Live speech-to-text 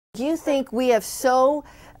Do you think we have so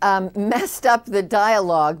messed up the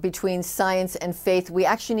dialogue between science and faith, we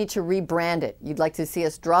actually need to rebrand it? You'd like to see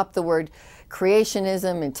us drop the word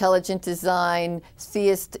creationism, intelligent design,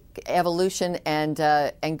 theist evolution, and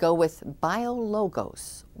go with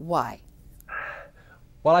biologos. Why?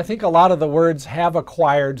 Well, I think a lot of the words have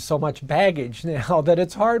acquired so much baggage now that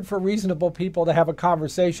it's hard for reasonable people to have a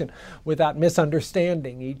conversation without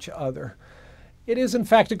misunderstanding each other. It is, in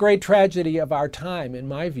fact, a great tragedy of our time, in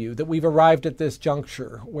my view, that we've arrived at this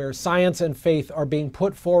juncture where science and faith are being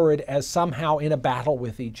put forward as somehow in a battle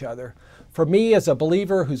with each other. For me, as a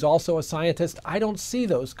believer who's also a scientist, I don't see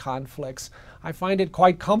those conflicts. I find it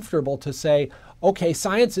quite comfortable to say, okay,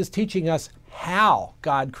 science is teaching us how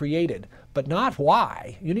God created, but not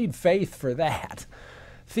why. You need faith for that.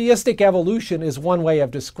 Theistic evolution is one way of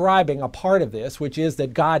describing a part of this, which is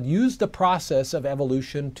that God used the process of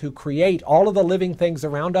evolution to create all of the living things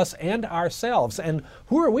around us and ourselves. And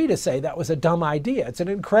who are we to say that was a dumb idea? It's an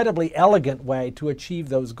incredibly elegant way to achieve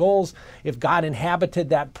those goals. If God inhabited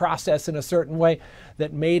that process in a certain way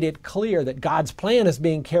that made it clear that God's plan is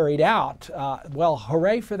being carried out, well,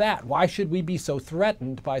 hooray for that. Why should we be so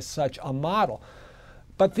threatened by such a model?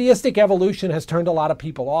 But theistic evolution has turned a lot of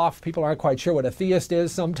people off. People aren't quite sure what a theist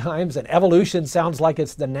is sometimes, and evolution sounds like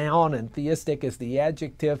it's the noun and theistic is the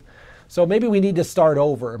adjective. So maybe we need to start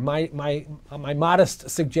over. My modest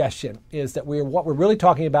suggestion is that what we're really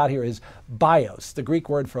talking about here is bios, the Greek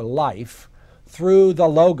word for life, through the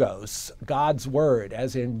logos, God's word,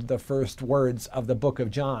 as in the first words of the book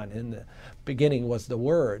of John. In the beginning was the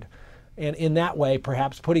word. And in that way,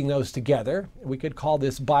 perhaps putting those together, we could call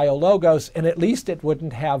this biologos, and at least it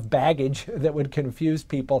wouldn't have baggage that would confuse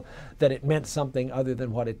people that it meant something other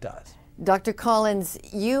than what it does. Dr. Collins,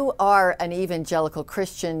 you are an evangelical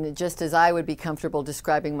Christian, just as I would be comfortable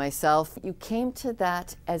describing myself. You came to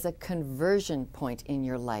that as a conversion point in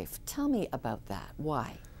your life. Tell me about that.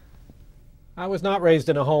 Why? I was not raised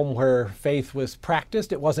in a home where faith was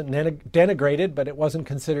practiced. It wasn't denigrated, but it wasn't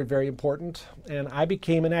considered very important. And I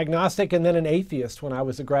became an agnostic and then an atheist when I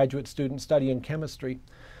was a graduate student studying chemistry.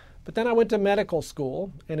 But then I went to medical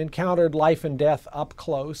school and encountered life and death up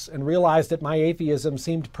close and realized that my atheism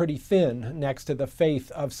seemed pretty thin next to the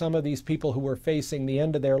faith of some of these people who were facing the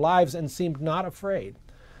end of their lives and seemed not afraid.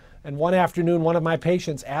 And one afternoon, one of my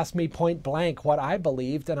patients asked me point blank what I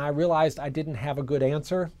believed, and I realized I didn't have a good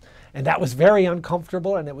answer. And that was very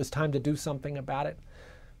uncomfortable, and it was time to do something about it.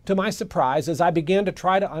 To my surprise, as I began to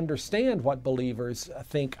try to understand what believers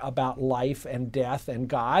think about life and death and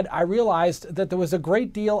God, I realized that there was a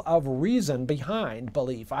great deal of reason behind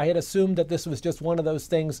belief. I had assumed that this was just one of those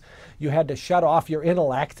things you had to shut off your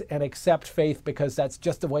intellect and accept faith because that's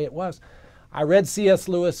just the way it was. I read C.S.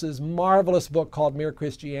 Lewis's marvelous book called Mere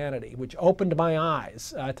Christianity, which opened my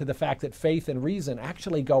eyes to the fact that faith and reason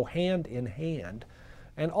actually go hand in hand,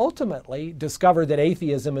 and ultimately discovered that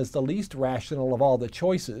atheism is the least rational of all the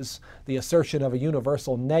choices. The assertion of a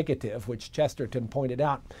universal negative, which Chesterton pointed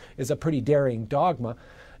out, is a pretty daring dogma.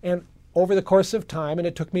 And over the course of time, and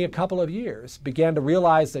it took me a couple of years, began to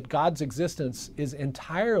realize that God's existence is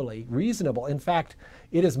entirely reasonable. In fact,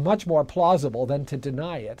 it is much more plausible than to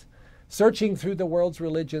deny it. Searching through the world's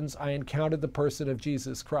religions, I encountered the person of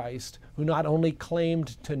Jesus Christ, who not only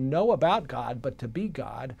claimed to know about God, but to be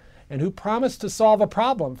God, and who promised to solve a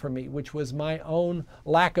problem for me, which was my own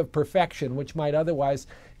lack of perfection, which might otherwise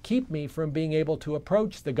keep me from being able to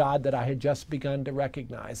approach the God that I had just begun to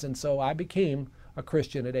recognize. And so I became a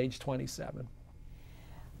Christian at age 27.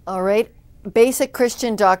 All right. Basic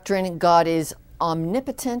Christian doctrine: God is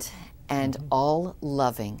omnipotent and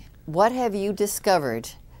all-loving. What have you discovered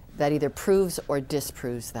that either proves or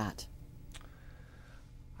disproves that?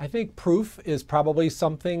 I think proof is probably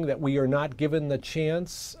something that we are not given the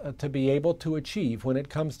chance to be able to achieve when it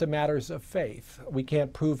comes to matters of faith. We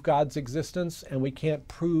can't prove God's existence, and we can't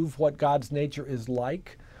prove what God's nature is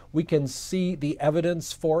like. We can see the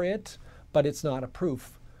evidence for it, but it's not a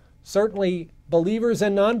proof. Certainly, believers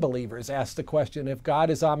and non-believers ask the question, if God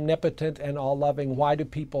is omnipotent and all-loving, why do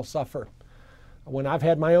people suffer? When I've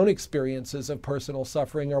had my own experiences of personal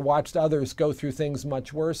suffering or watched others go through things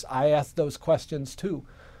much worse, I ask those questions too.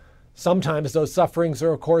 Sometimes those sufferings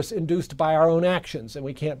are, of course, induced by our own actions, and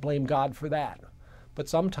we can't blame God for that. But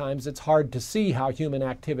sometimes it's hard to see how human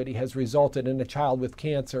activity has resulted in a child with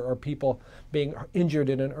cancer or people being injured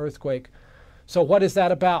in an earthquake. So what is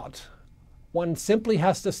that about? One simply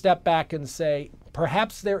has to step back and say,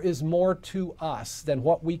 perhaps there is more to us than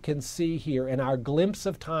what we can see here in our glimpse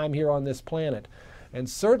of time here on this planet. And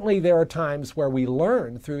certainly there are times where we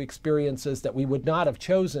learn through experiences that we would not have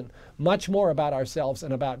chosen much more about ourselves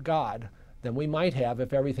and about God than we might have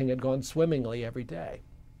if everything had gone swimmingly every day.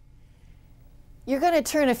 You're going to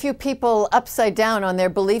turn a few people upside down on their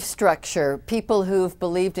belief structure. People who've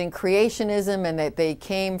believed in creationism and that they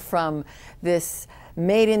came from this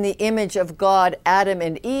made in the image of God, Adam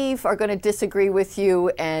and Eve, are going to disagree with you,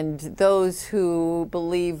 and those who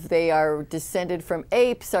believe they are descended from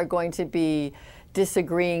apes are going to be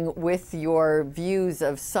disagreeing with your views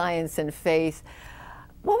of science and faith.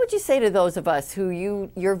 What would you say to those of us who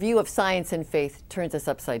your view of science and faith turns us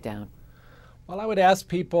upside down? Well, I would ask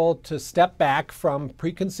people to step back from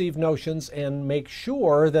preconceived notions and make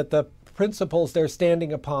sure that the principles they're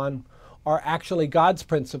standing upon are actually God's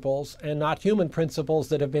principles and not human principles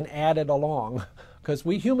that have been added along, because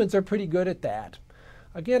we humans are pretty good at that.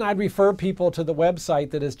 Again, I'd refer people to the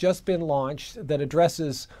website that has just been launched that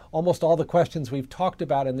addresses almost all the questions we've talked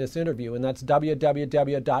about in this interview, and that's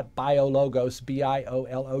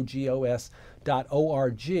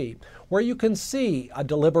www.biologos.org, where you can see a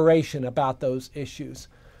deliberation about those issues.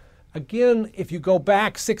 Again, if you go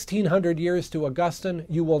back 1,600 years to Augustine,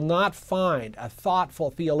 you will not find a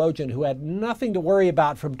thoughtful theologian who had nothing to worry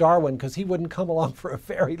about from Darwin, because he wouldn't come along for a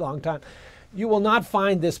very long time. You will not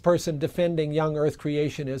find this person defending young earth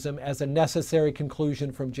creationism as a necessary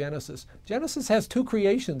conclusion from Genesis. Genesis has two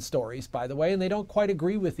creation stories, by the way, and they don't quite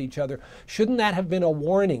agree with each other. Shouldn't that have been a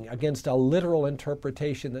warning against a literal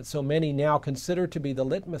interpretation that so many now consider to be the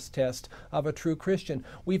litmus test of a true Christian?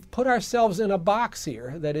 We've put ourselves in a box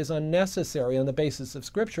here that is unnecessary on the basis of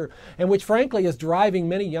Scripture, and which frankly is driving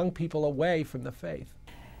many young people away from the faith.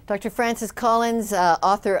 Dr. Francis Collins,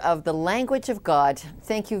 author of The Language of God,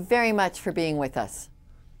 thank you very much for being with us.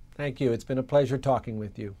 Thank you. It's been a pleasure talking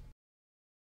with you.